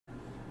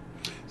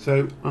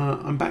So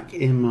I'm back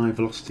in my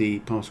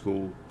velocity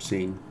particle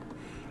scene.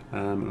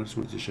 I just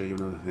wanted to show you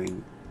another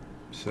thing.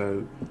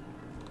 So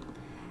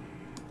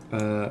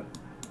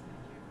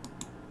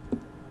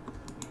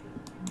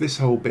this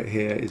whole bit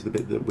here is the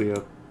bit that we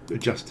are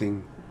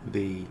adjusting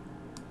the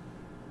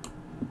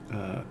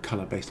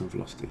colour based on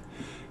velocity.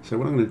 So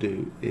what I'm going to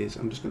do is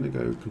I'm just going to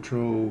go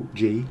Control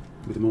G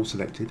with them all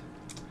selected,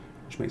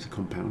 which makes a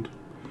compound,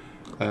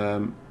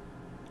 and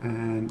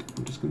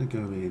I'm just going to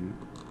go in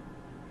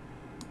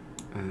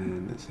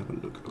and let's have a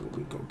look at what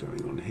we've got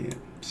going on here.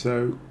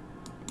 So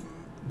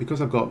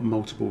because I've got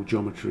multiple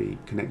geometry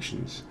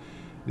connections,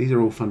 these are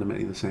all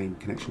fundamentally the same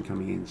connection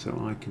coming in, so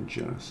I can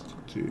just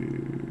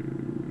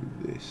do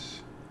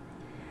this.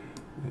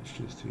 Let's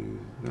just do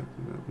that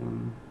to that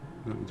one.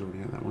 That one's already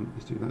at that one.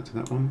 Let's do that to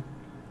that one.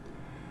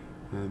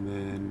 And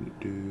then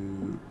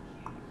do,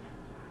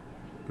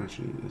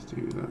 actually let's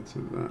do that to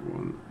that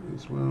one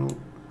as well.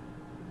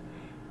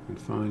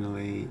 And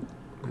finally,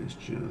 let's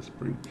just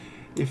bring,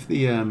 if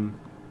the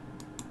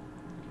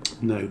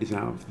node is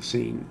out of the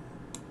scene,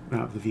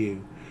 out of the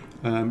view,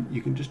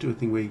 you can just do a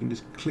thing where you can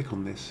just click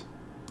on this,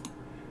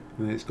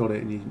 and then it's got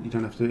it, and you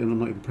don't have to. And I'm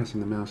not even pressing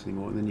the mouse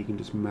anymore. And then you can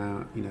just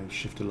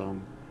shift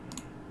along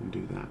and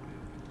do that.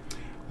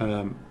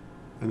 And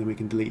then we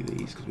can delete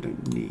these because we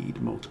don't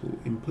need multiple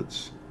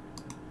inputs.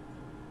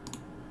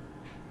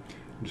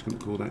 I'm just going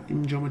to call that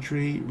in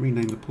geometry.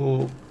 Rename the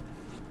port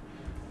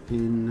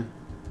in.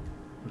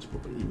 Let's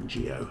put it in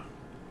geo.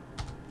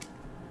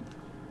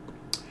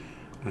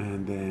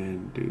 And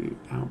then do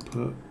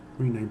output,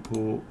 rename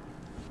port,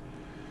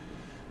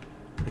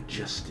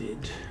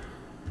 adjusted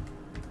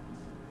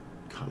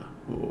color,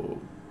 or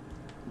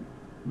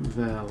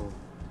vel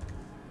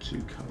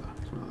to color,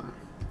 something like that.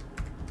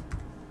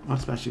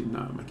 Let's actually,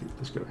 no, make it,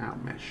 let's go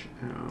out mesh,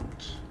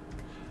 out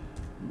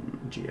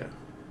geo,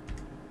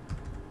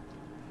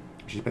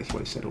 which is basically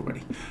what it said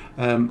already.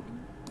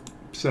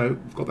 So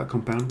we've got that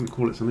compound. I'm going to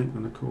call it something.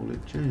 I'm going to call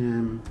it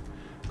JM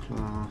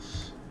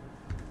class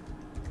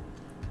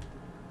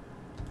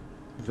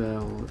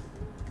vel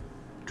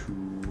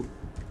to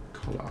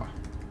color,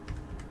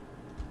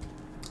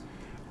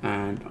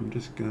 and I'm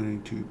just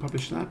going to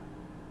publish that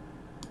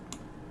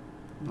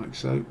like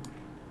so.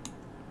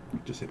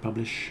 Just hit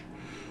publish,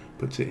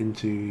 puts it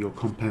into your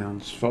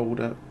compounds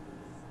folder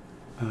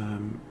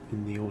in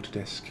the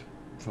Autodesk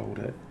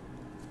folder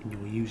in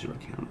your user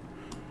account.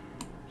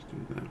 Let's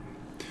do that.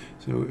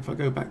 So if I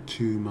go back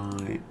to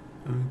my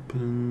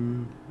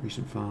open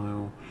recent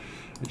file,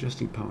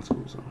 adjusting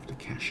particles after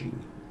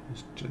caching,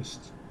 it's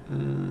just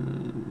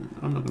I'm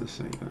not going to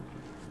save that.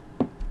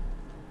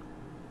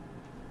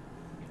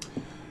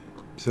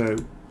 So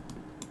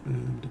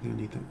don't think I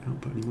need that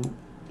output anymore.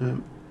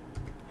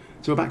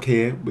 So we're back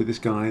here with this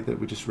guy that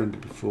we just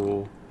rendered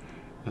before,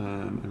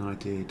 and I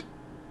did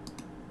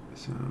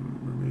some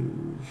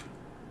remove.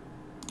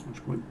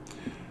 Which point?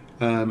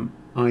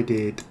 I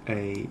did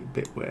a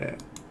bit where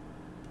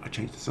I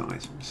changed the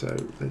size. So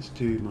let's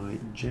do my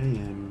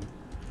JM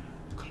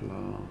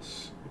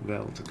class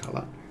vel to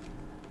color.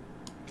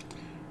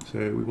 So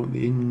we want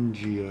the in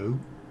geo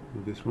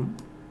with this one,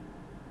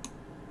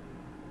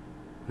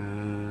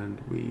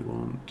 and we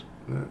want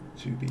that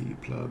to be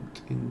plugged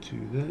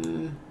into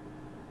there,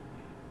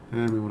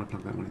 and we want to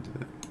plug that one into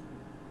there.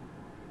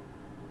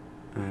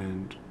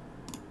 And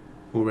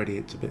already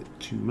it's a bit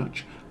too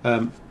much.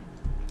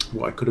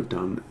 What I could have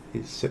done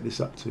is set this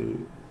up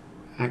to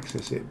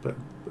access it, but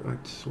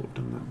I'd sort of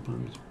done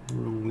that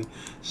wrongly.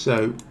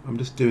 So I'm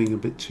just doing a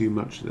bit too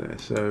much there.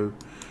 So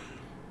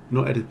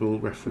not editable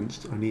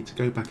referenced. I need to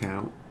go back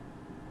out,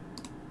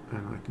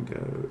 and I can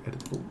go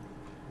editable.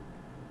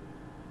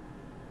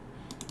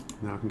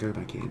 Now I can go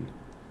back in.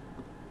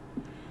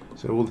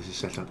 So all this is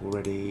set up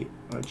already.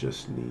 I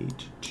just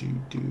need to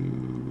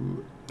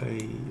do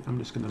a, I'm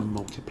just going to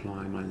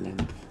multiply my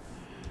length.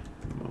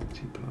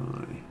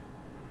 Multiply.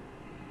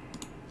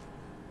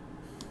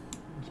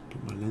 Let's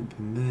put my length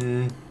in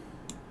there.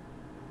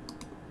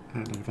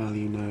 Add a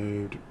value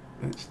node.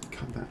 Let's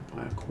cut that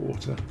by a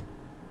quarter.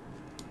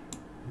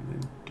 And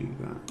then do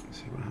that and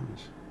see what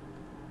happens.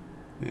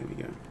 There we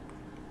go.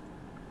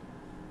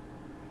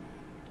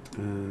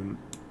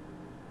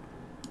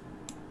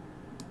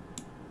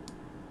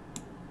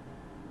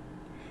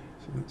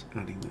 So that's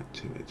adding that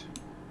to it.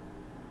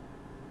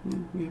 Yeah,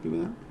 we happy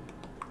with that?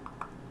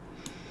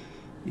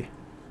 Yeah.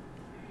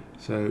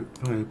 So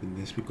if I open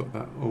this, we've got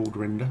that old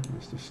render.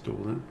 Let's just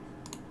store that.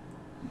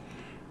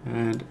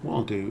 And what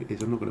I'll do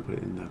is I'm not going to put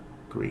it in the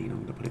green,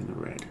 I'm going to put it in the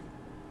red.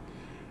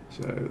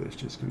 So let's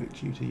just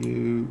connect you to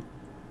you,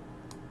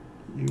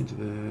 you into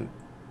there,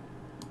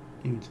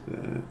 you into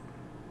there.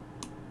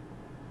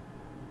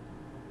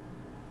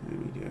 There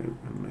we go,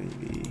 and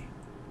maybe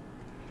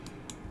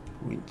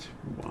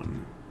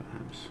 0.1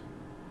 perhaps.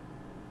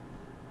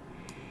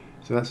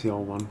 So that's the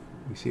old one.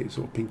 We see it's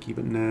sort of pinky,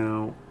 but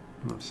now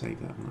I've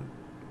saved that, haven't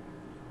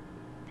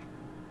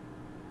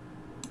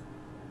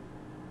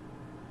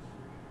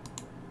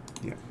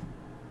I? Yeah.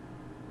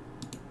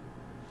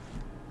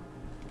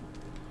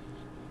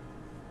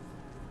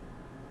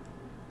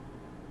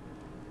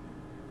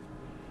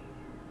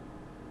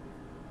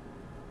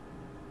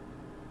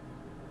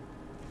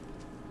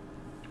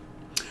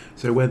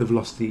 So where the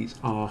velocities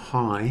are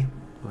high,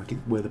 like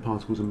where the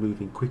particles are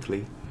moving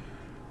quickly,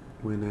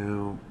 we're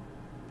now,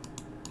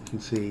 you can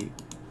see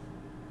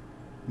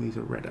these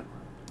are redder.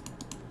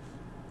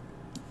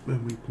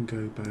 And we can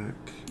go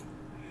back,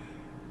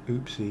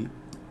 oopsie,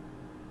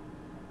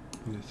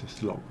 let's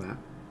just lock that.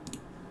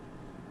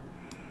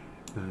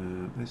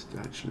 Let's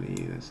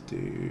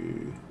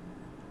do,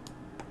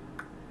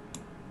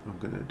 I'm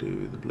going to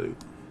do the blue.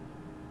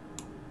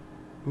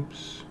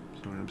 Oops,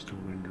 sorry, I'm still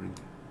rendering.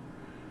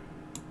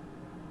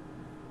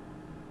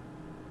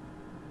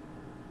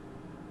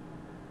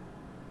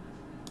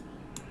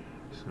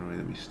 Sorry,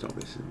 let me stop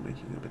this and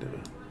making a bit of a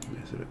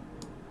mess of it.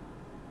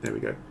 There we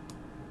go.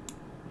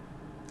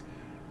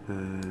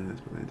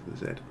 Let's put that into the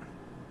Z.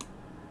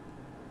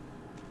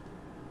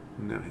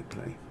 And now hit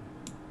play.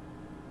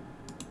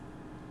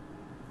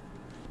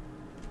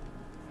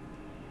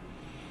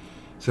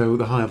 So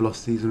the higher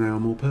velocities are now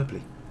more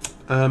purpley.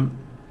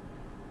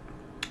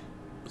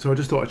 So I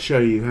just thought I'd show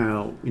you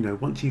how,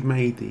 once you've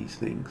made these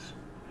things,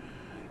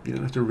 you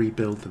don't have to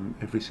rebuild them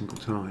every single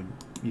time.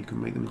 You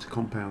can make them into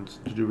compounds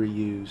to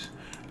reuse.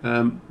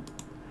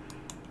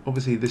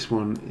 Obviously this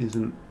one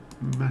isn't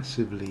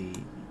massively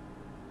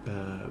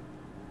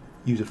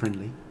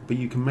user-friendly, but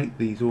you can make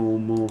these all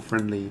more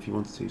friendly if you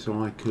wanted to.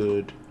 So I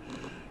could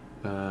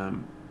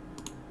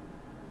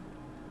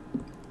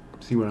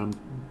see where I'm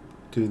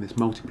doing this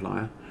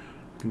multiplier.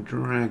 I can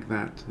drag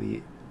that to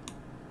the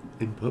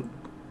input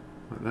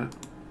like that.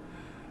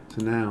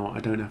 So now I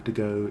don't have to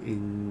go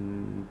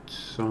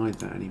inside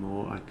that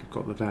anymore. I've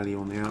got the value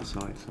on the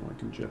outside, so I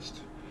can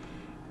just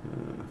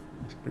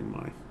let's bring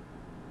my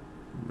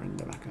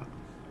render back up.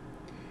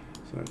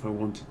 So if I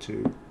wanted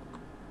to,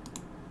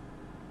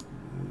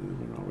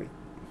 where are we?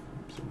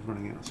 I'm sort of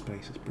running out of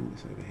space. Let's bring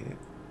this over here.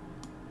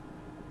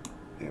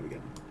 There we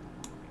go.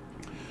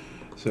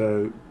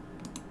 So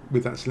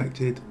with that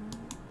selected,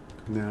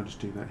 I can now just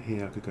do that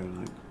here. I could go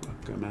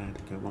go mad,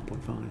 go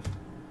 1.5,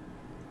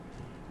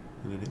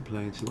 and let it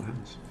play and see what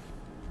happens.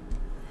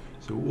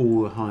 So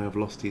all the higher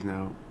velocities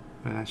now,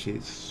 and actually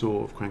it's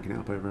sort of cranking it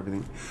up over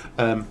everything,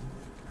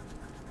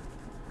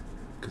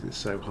 because it's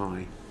so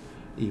high.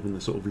 Even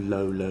the sort of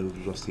low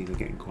velocities are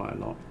getting quite a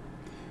lot.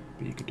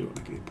 But you could do it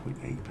like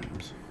 0.8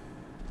 perhaps.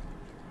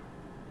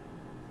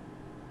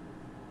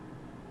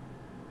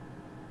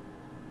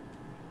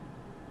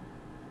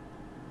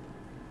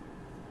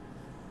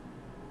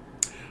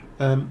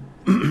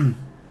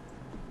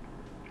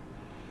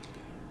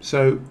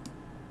 So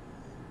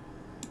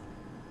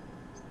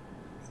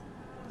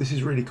this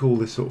is really cool,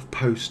 this sort of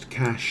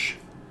post-cache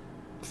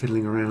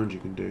fiddling around you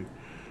can do.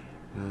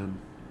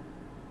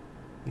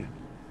 Yeah.